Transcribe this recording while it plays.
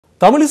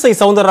தமிழிசை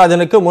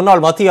சவுந்தரராஜனுக்கு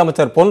முன்னாள் மத்திய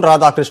அமைச்சர் பொன்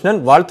ராதாகிருஷ்ணன்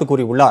வாழ்த்து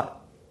கூறியுள்ளார்.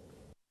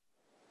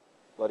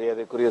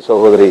 மரியாதைக்குரிய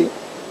சகோதரி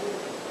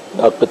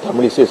டாக்டர்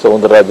தமிழிசை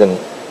சவுந்தரராஜன்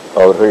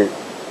அவர்கள்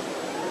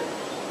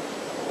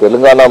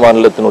தெலுங்கானா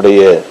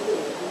மாநிலத்தினுடைய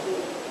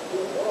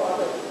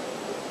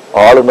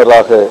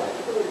ஆளுநராக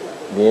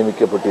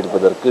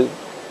நியமிக்கப்பட்டிருப்பதற்கு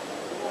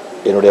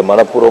என்னுடைய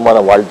மனப்பூர்வமான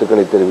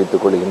வாழ்த்துக்களை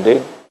தெரிவித்துக்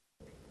கொள்கின்றேன்.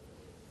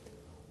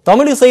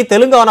 தமிழிசை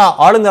தெலுங்கானா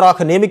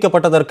ஆளுநராக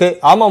நியமிக்கப்பட்டதற்கு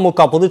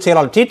அமமுக பொதுச்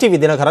செயலாளர் டிடிவி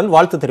தினகரன்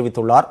வாழ்த்து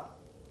தெரிவித்துள்ளார்.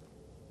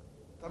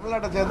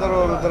 தமிழ்நாட்டை சேர்ந்த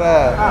ஒருத்தர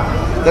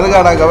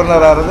தெலுங்கானா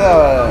கவர்னராக இருந்து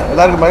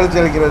எல்லாருக்கும்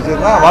மகிழ்ச்சி அளிக்கிற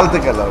விஷயம் தான்.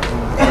 வாழ்த்துக்கள்.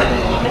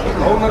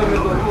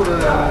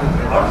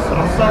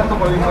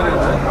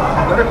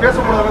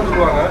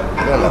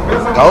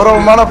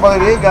 கௌரவமான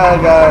பதவி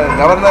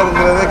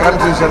கவர்னருங்கிறது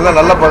கான்ஸ்டிடியூஷன்ல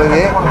நல்ல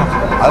பதவி.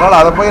 அதனால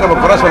அதை போய்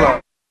நம்ம குறை சொல்லலாம்.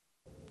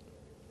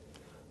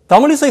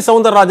 தமிழிசை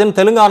சவுந்தரராஜன்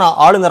தெலுங்கானா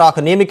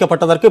ஆளுநராக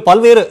நியமிக்கப்பட்டதற்கு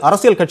பல்வேறு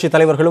அரசியல் கட்சி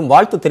தலைவர்களும்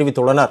வாழ்த்து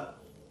தெரிவித்துள்ளனர்.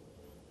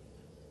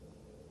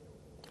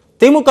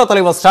 திமுக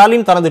தலைவர்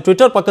ஸ்டாலின் தனது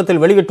ட்விட்டர்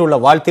பக்கத்தில் வெளியிட்டுள்ள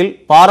வாழ்த்தில்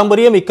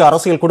பாரம்பரியமிக்க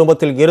அரசியல்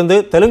குடும்பத்தில் இருந்து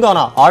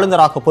தெலுங்கானா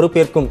ஆளுநராக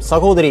பொறுப்பேற்கும்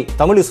சகோதரி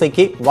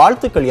தமிழிசைக்கு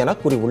வாழ்த்துக்கள் என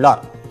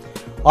கூறியுள்ளார்.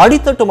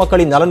 அடித்தட்டு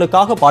மக்களின்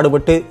நலனுக்காக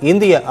பாடுபட்டு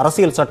இந்திய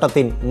அரசியல்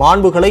சட்டத்தின்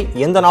மாண்புகளை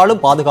எந்த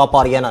நாளும்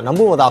பாதுகாப்பார் என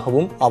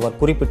நம்புவதாகவும் அவர்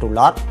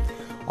குறிப்பிட்டுள்ளார்.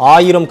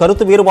 1000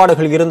 கருத்து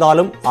வேறுபாடுகள்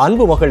இருந்தாலும்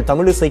அன்பு மகள்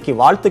தமிழிசைக்கு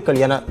வாழ்த்துக்கள்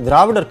என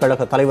திராவிடர்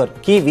கழக தலைவர்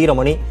கி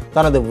வீரமணி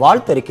தனது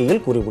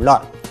வாழ்த்தறிக்கையில்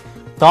கூறியுள்ளார்.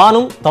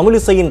 தானும்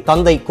தமிழிசையின்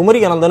தந்தை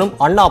குமரியனந்தனும்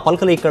அண்ணா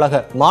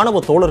பல்கலைக்கழக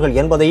மாணவ தோழர்கள்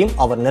என்பதையும்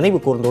அவர் நினைவு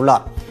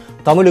கூர்ந்துள்ளார்.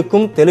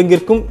 தமிழுக்கும்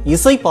தெலுங்கிற்கும்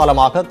இசை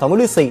பாலமாக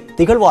தமிழிசை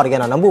திகழ்வார்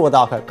என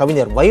நம்புவதாக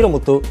கவிஞர்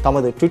வைரமுத்து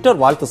தமது ட்விட்டர்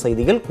வாழ்த்து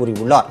செய்தியில்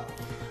கூறியுள்ளார்.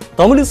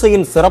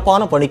 தமிழிசையின்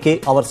சிறப்பான பணிக்கு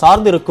அவர்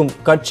சார்ந்திருக்கும்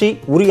கட்சி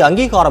உரிய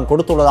அங்கீகாரம்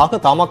கொடுத்துள்ளதாக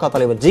தமாக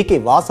தலைவர் ஜி கே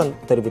வாசன்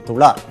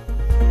தெரிவித்துள்ளார்.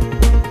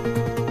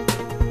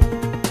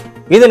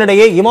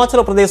 இதனிடையே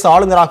இமாச்சல பிரதேச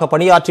ஆளுநராக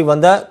பணியாற்றி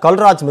வந்த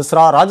கல்ராஜ்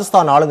மிஸ்ரா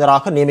ராஜஸ்தான்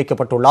ஆளுநராக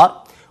நியமிக்கப்பட்டுள்ளார்.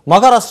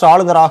 மகாராஷ்டிரா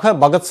ஆளுநராக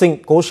பகத்சிங்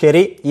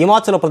கோஷேரி,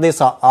 இமாச்சல பிரதேச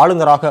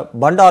ஆளுநராக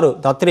பண்டாரு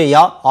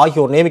தத்ரேயா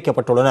ஆகியோர்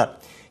நியமிக்கப்பட்டுள்ளனர்.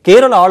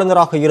 கேரள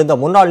ஆளுநராக இருந்த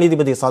முன்னாள்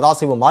நீதிபதி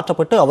சதாசிவம்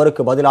மாற்றப்பட்டு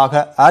அவருக்கு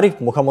பதிலாக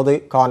ஆரிஃப் முகமது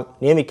கான்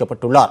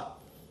நியமிக்கப்பட்டுள்ளார்.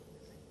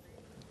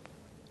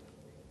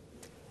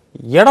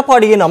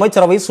 எடப்பாடியின்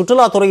அமைச்சரவை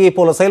சுற்றுலாத்துறையைப்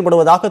போல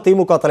செயல்படுவதாக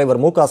திமுக தலைவர்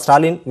மு.க.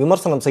 ஸ்டாலின்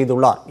விமர்சனம்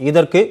செய்துள்ளார்.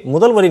 இதற்கு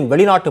முதல்வரின்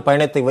வெளிநாட்டு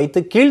பயணத்தை வைத்து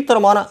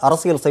கீழ்த்தரமான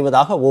அரசியல்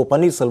செய்வதாக ஓ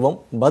பன்னீர்செல்வம்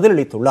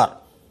பதிலளித்துள்ளார்.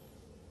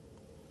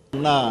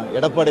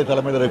 எடப்பாடி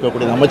தலைமையில்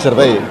இருக்கக்கூடிய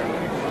அமைச்சரவை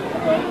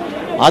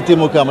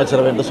அதிமுக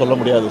அமைச்சரவை என்று சொல்ல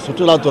முடியாது,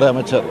 சுற்றுலாத்துறை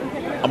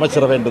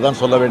அமைச்சரவை என்று தான்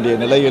சொல்ல வேண்டிய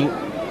நிலையில்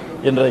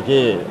இன்றைக்கு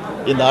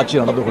இந்த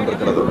ஆட்சி நடந்து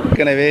கொண்டிருக்கிறது.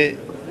 ஏற்கனவே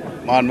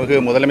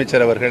மாண்புமிகு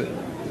முதலமைச்சர் அவர்கள்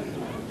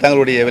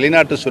தங்களுடைய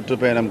வெளிநாட்டு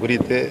சுற்றுப்பயணம்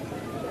குறித்து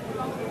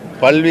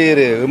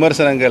பல்வேறு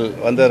விமர்சனங்கள்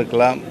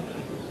வந்திருக்கலாம்.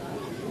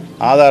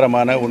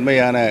 ஆதாரமான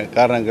உண்மையான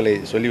காரணங்களை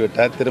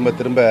சொல்லிவிட்டார். திரும்ப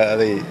திரும்ப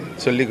அதை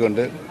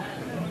சொல்லிக்கொண்டு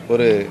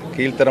ஒரு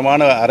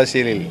கீழ்த்தரமான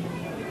அரசியலில்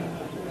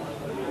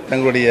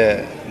தங்களுடைய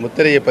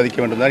முத்திரையை பதிக்க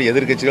வேண்டும் தான்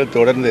எதிர்க்கட்சிகள்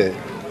தொடர்ந்து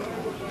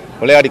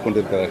விளையாடி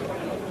கொண்டிருக்கிறார்கள்.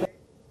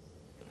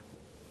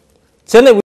 சென்னை